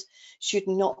timetables should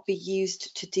not be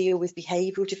used to deal with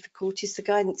behavioural difficulties. The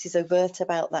guidance is overt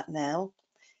about that now.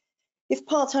 If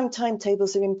part-time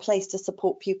timetables are in place to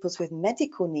support pupils with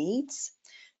medical needs,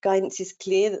 guidance is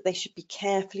clear that they should be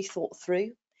carefully thought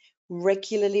through,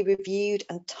 regularly reviewed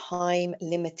and time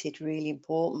limited, really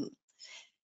important.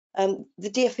 The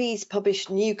DfE's published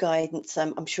new guidance,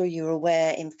 I'm sure you're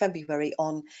aware, in February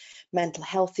on mental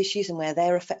health issues and where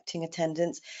they're affecting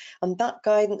attendance. And that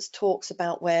guidance talks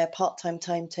about where part-time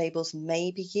timetables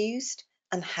may be used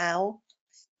and how.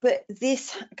 But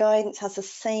this guidance has the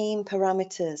same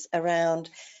parameters around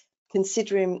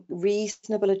considering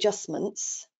reasonable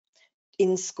adjustments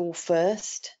in school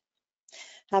first,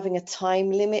 having a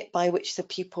time limit by which the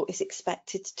pupil is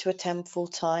expected to attend full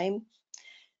time.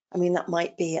 I mean, that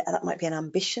might be an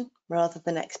ambition rather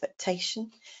than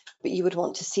expectation, but you would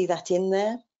want to see that in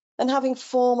there. And having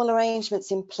formal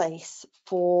arrangements in place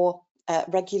for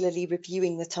regularly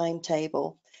reviewing the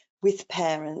timetable with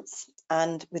parents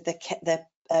and with the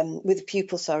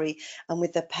pupil, and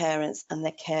with their parents and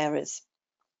their carers.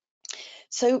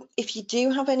 So if you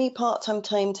do have any part-time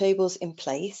timetables in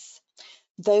place,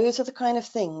 those are the kind of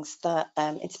things that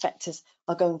inspectors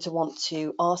are going to want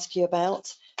to ask you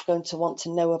about, going to want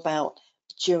to know about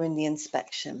during the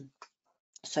inspection.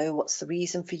 So what's the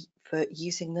reason for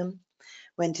using them?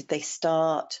 When did they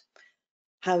start?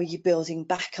 How are you building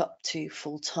back up to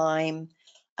full time?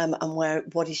 And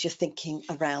what is your thinking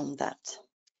around that?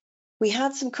 We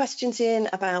had some questions in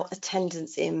about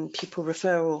attendance in pupil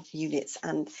referral units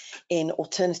and in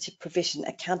alternative provision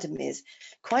academies,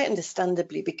 quite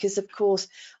understandably, because of course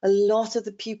a lot of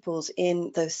the pupils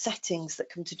in those settings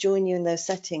that come to join you in those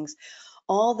settings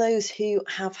are those who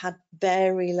have had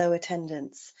very low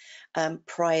attendance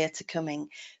prior to coming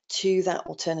to that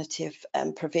alternative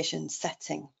provision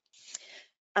setting.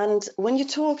 And when you're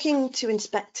talking to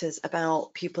inspectors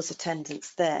about pupils'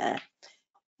 attendance there,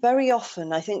 very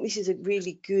often, I think this is a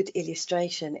really good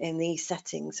illustration in these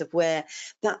settings of where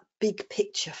that big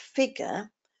picture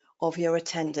figure of your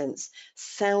attendance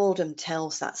seldom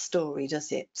tells that story,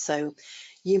 does it? So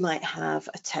you might have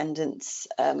attendance,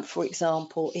 for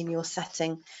example, in your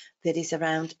setting that is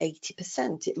around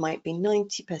 80%. It might be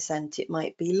 90%. It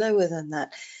might be lower than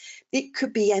that. It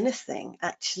could be anything,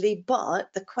 actually,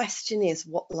 but the question is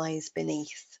what lies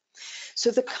beneath.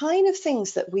 So the kind of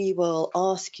things that we will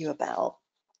ask you about,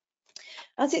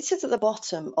 as it says at the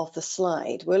bottom of the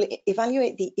slide, we'll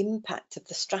evaluate the impact of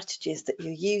the strategies that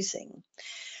you're using.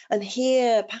 And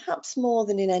here, perhaps more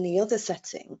than in any other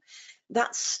setting,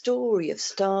 that story of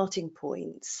starting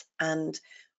points and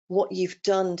what you've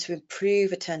done to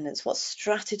improve attendance, what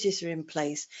strategies are in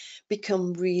place,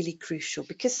 become really crucial,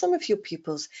 because some of your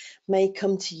pupils may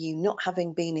come to you not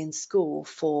having been in school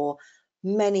for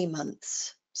many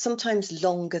months, sometimes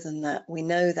longer than that. We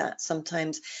know that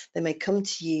sometimes they may come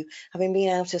to you having been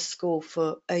out of school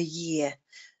for a year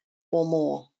or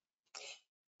more.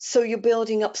 So you're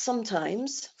building up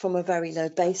sometimes from a very low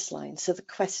baseline. So the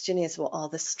question is, what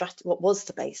was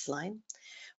the baseline?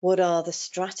 What are the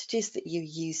strategies that you're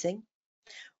using?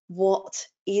 What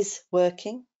is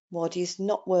working? What is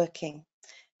not working?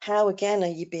 How, again, are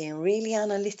you being really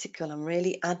analytical and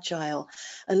really agile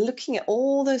and looking at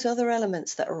all those other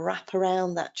elements that wrap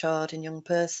around that child and young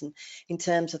person in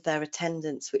terms of their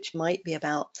attendance, which might be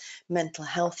about mental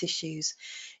health issues.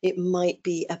 It might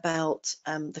be about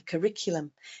the curriculum.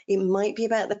 It might be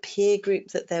about the peer group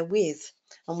that they're with.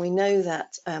 And we know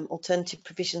that alternative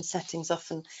provision settings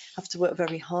often have to work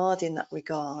very hard in that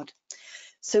regard.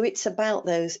 So it's about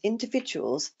those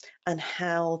individuals and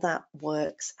how that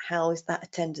works. How is that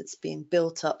attendance being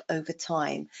built up over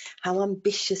time? How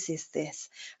ambitious is this?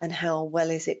 And how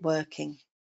well is it working?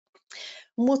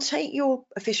 And we'll take your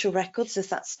official records as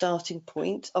that starting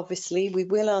point. Obviously, we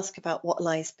will ask about what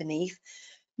lies beneath.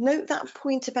 Note that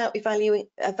point about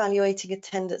evaluating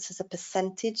attendance as a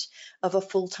percentage of a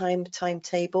full-time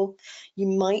timetable. You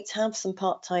might have some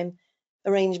part-time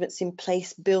arrangements in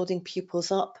place, building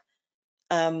pupils up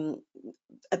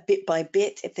a bit by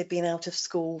bit if they've been out of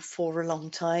school for a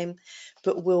long time,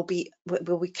 but we'll be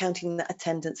counting that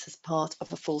attendance as part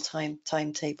of a full-time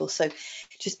timetable. So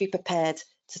just be prepared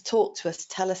to talk to us,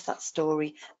 tell us that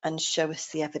story and show us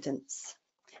the evidence.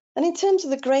 And in terms of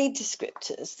the grade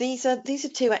descriptors, these are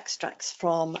two extracts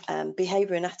from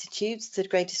Behaviour and Attitudes, the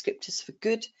grade descriptors for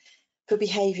good, for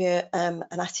behaviour and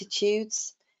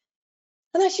attitudes.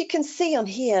 And as you can see on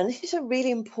here, and this is a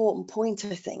really important point,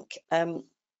 I think,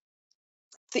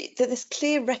 there's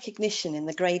clear recognition in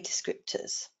the grade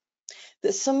descriptors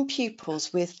that some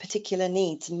pupils with particular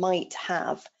needs might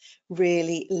have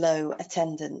really low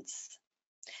attendance.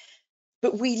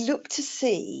 But we look to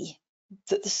see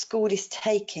that the school is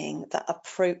taking that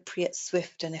appropriate,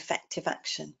 swift and effective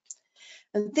action.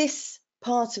 And this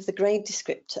part of the grade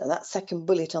descriptor, that second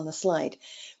bullet on the slide,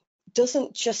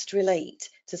 doesn't just relate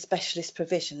to specialist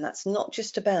provision. That's not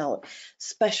just about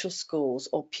special schools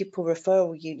or pupil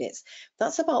referral units.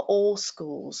 That's about all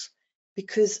schools,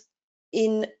 because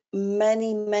in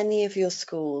many of your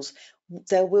schools,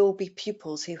 there will be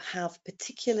pupils who have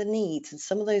particular needs, and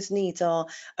some of those needs are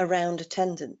around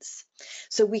attendance.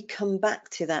 So we come back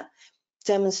to that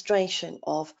demonstration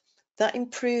of that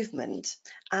improvement,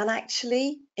 and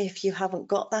actually, if you haven't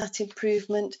got that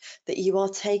improvement, that you are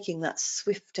taking that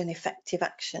swift and effective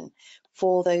action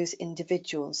for those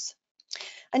individuals.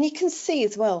 And you can see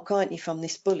as well, can't you, from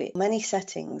this bullet, many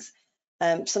settings,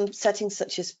 some settings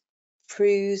such as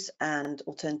PRUs and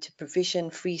alternative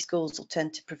provision, free schools,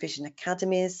 alternative provision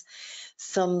academies,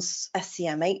 some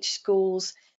SCMH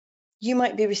schools. You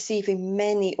might be receiving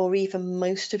many or even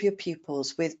most of your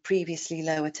pupils with previously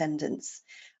low attendance,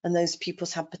 and those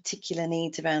pupils have particular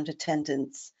needs around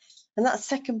attendance. And that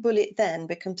second bullet then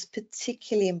becomes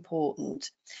particularly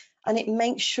important, and it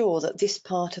makes sure that this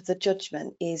part of the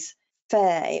judgment is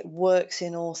fair, it works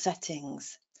in all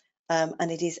settings,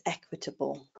 and it is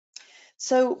equitable.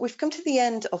 So we've come to the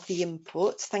end of the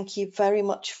input. Thank you very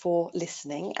much for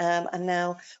listening, and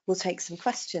now we'll take some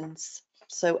questions.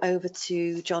 So over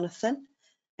to Jonathan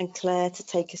and Claire to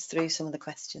take us through some of the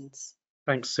questions.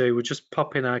 Thanks, Sue. We're just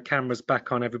popping our cameras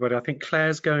back on, everybody. I think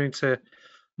Claire's going to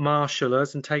marshal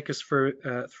us and take us through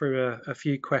a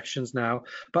few questions now.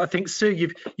 But I think, Sue,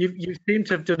 you seem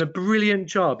to have done a brilliant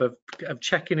job of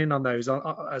checking in on those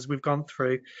as we've gone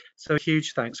through. So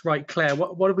huge thanks. Right, Claire,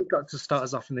 what have we got to start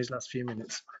us off in these last few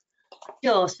minutes?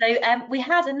 Sure. So we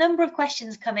had a number of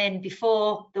questions come in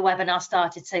before the webinar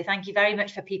started. So thank you very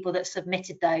much for people that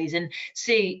submitted those. And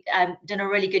Sue done a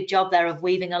really good job there of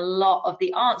weaving a lot of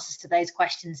the answers to those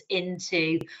questions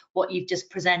into what you've just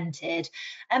presented.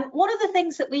 One of the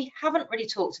things that we haven't really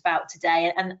talked about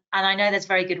today, and I know there's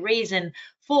very good reason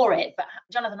for it, but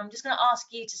Jonathan, I'm just going to ask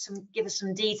you to give us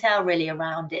some detail really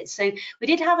around it. So we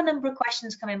did have a number of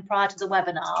questions come in prior to the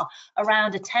webinar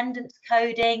around attendance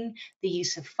coding, the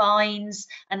use of fines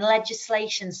and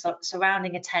legislation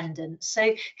surrounding attendance.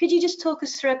 So could you just talk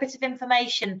us through a bit of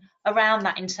information around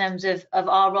that in terms of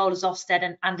our role as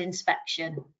Ofsted and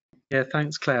inspection? Yeah,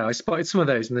 thanks, Claire. I spotted some of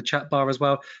those in the chat bar as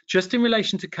well. Just in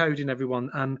relation to coding,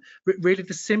 everyone, really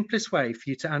the simplest way for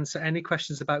you to answer any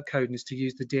questions about coding is to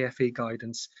use the DFE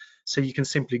guidance. So you can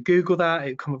simply Google that.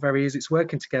 It'll come up very easy. It's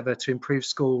working together to improve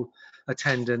school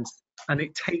attendance, and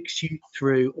it takes you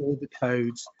through all the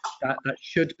codes that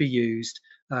should be used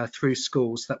through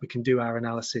schools so that we can do our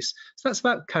analysis. So that's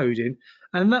about coding.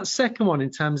 And that second one, in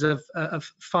terms of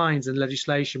fines and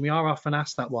legislation, we are often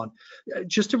asked that one.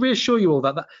 Just to reassure you all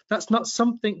that's not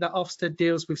something that Ofsted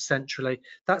deals with centrally.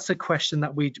 That's a question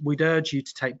that we'd urge you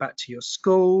to take back to your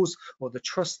schools or the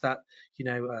trust that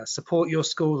support your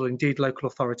schools, or indeed local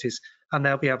authorities, and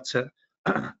they'll be able to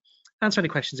answer any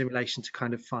questions in relation to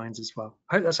kind of fines as well.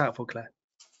 I hope that's helpful, Claire.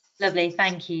 Lovely,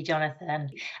 thank you, Jonathan.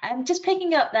 Just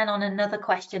picking up then on another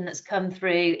question that's come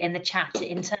through in the chat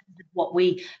in terms of what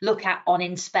we look at on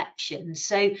inspections.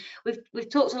 So we've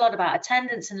talked a lot about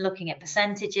attendance and looking at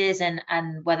percentages and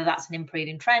whether that's an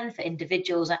improving trend for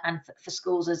individuals and for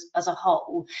schools as a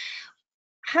whole.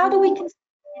 How do we consider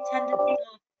attendance of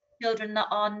children that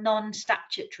are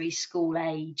non-statutory school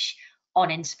age on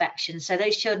inspection? So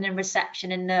those children in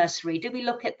reception and nursery, do we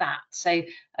look at that? So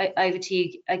over to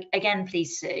you again,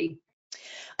 please, Sue.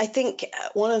 I think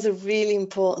one of the really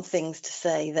important things to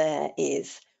say there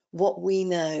is what we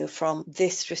know from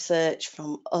this research,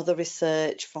 from other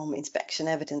research, from inspection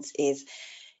evidence, is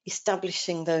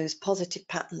establishing those positive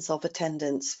patterns of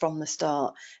attendance from the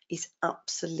start is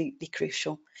absolutely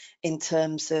crucial in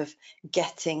terms of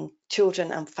getting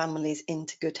children and families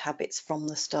into good habits from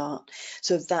the start.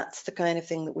 So that's the kind of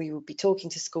thing that we will be talking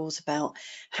to schools about.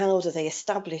 How do they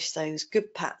establish those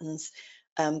good patterns,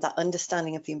 that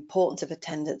understanding of the importance of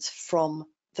attendance from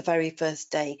the very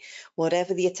first day?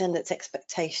 Whatever the attendance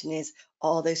expectation is,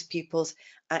 are those pupils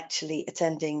actually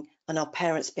attending, and are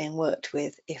parents being worked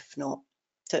with? If not,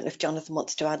 don't know if Jonathan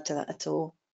wants to add to that at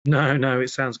all. No, it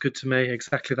sounds good to me.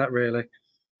 Exactly that, really.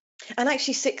 And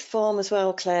actually, sixth form as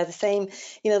well, Claire. The same,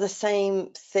 the same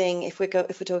thing. If we're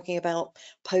talking about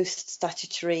post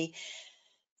statutory,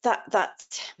 that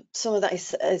some of that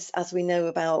is as we know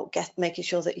about making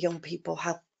sure that young people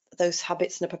have those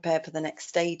habits and are prepared for the next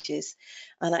stages,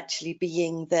 and actually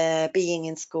being there, being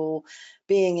in school,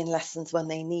 being in lessons when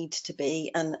they need to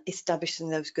be, and establishing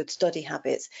those good study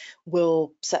habits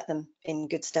will set them in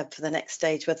good stead for the next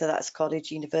stage, whether that's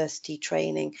college, university,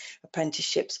 training,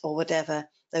 apprenticeships, or whatever.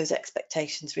 Those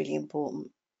expectations really important.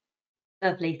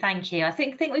 Lovely, thank you. I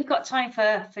think we've got time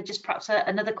for just perhaps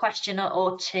another question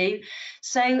or two.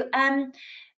 So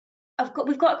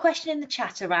we've got a question in the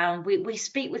chat around, we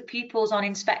speak with pupils on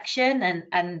inspection,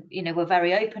 and we're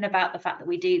very open about the fact that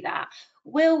we do that.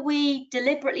 Will we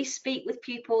deliberately speak with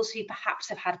pupils who perhaps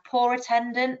have had poor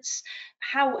attendance?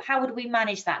 How would we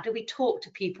manage that? Do we talk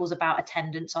to pupils about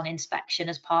attendance on inspection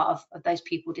as part of those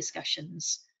pupil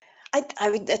discussions?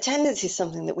 Attendance is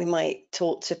something that we might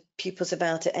talk to pupils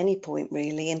about at any point,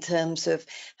 really, in terms of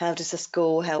how does the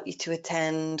school help you to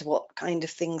attend, what kind of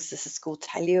things does the school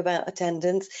tell you about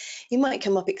attendance. You might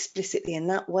come up explicitly in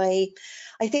that way.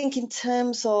 I think in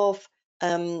terms of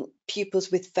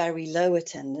pupils with very low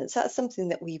attendance, that's something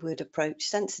that we would approach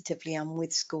sensitively and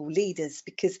with school leaders,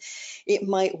 because it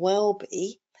might well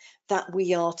be that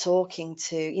we are talking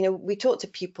to, we talk to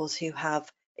pupils who have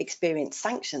experience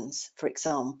sanctions, for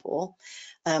example,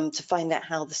 to find out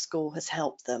how the school has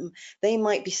helped them. They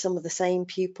might be some of the same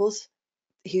pupils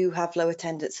who have low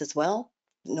attendance as well,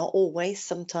 not always,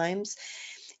 sometimes.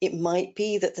 It might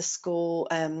be that the school,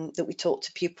 that we talk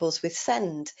to pupils with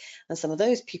SEND, and some of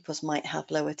those pupils might have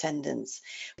low attendance,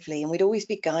 and we'd always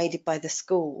be guided by the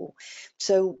school.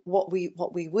 So what we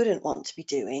wouldn't want to be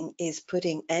doing is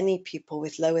putting any pupil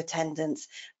with low attendance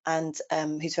and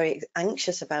who's very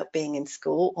anxious about being in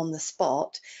school on the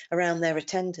spot around their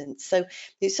attendance. So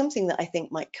it's something that I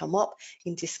think might come up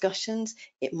in discussions.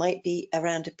 It might be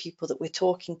around a pupil that we're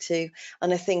talking to,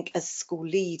 and I think as school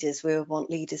leaders, we want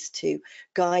leaders to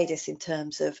guide us in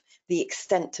terms of the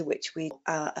extent to which we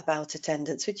are about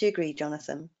attendance. Would you agree,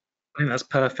 Jonathan? I think that's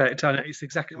perfect. I know it's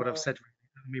exactly what I've said.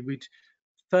 I mean, we'd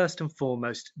first and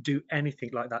foremost do anything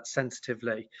like that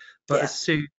sensitively, but as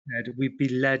Sue said, we'd be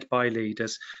led by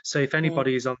leaders. So if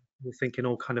anybody is on thinking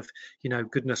all kind of,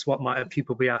 goodness, what might a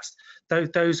pupil be asked,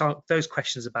 those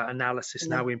questions about analysis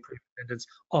and how we improve attendance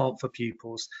aren't for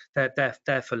pupils.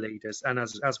 They're for leaders, and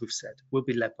as we've said, we'll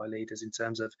be led by leaders in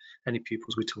terms of any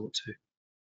pupils we talk to.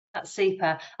 That's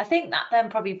super. I think that then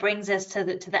probably brings us to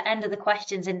the end of the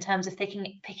questions in terms of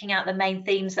picking out the main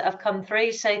themes that have come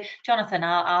through. So, Jonathan,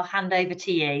 I'll hand over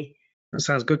to you. That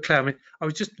sounds good, Claire. I mean, I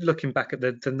was just looking back at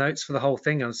the notes for the whole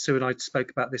thing, and Sue and I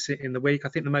spoke about this in the week. I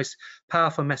think the most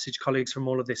powerful message, colleagues, from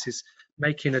all of this is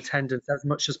making attendance as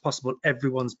much as possible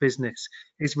everyone's business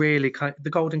is really kind of the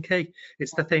golden key.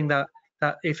 It's the thing that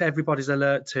if everybody's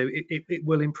alert to, it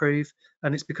will improve,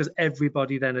 and it's because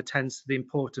everybody then attends to the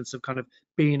importance of kind of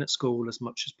being at school as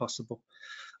much as possible.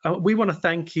 We want to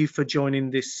thank you for joining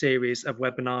this series of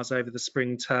webinars over the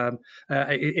spring term.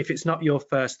 If it's not your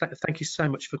first, thank you so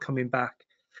much for coming back.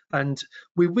 And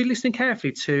we'll be listening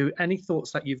carefully to any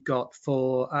thoughts that you've got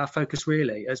for our focus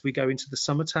really as we go into the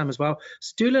summer term as well.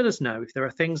 So do let us know if there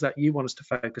are things that you want us to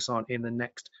focus on in the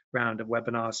next round of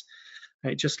webinars.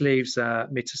 It just leaves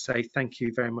me to say thank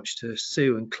you very much to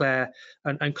Sue and Claire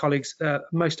and colleagues.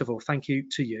 Most of all, thank you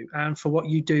to you and for what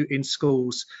you do in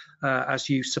schools as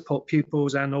you support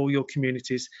pupils and all your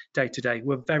communities day to day.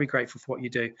 We're very grateful for what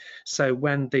you do. So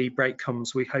when the break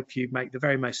comes, we hope you make the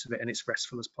very most of it and it's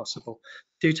restful as possible.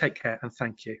 Do take care and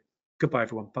thank you. Goodbye,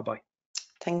 everyone. Bye-bye.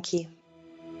 Thank you.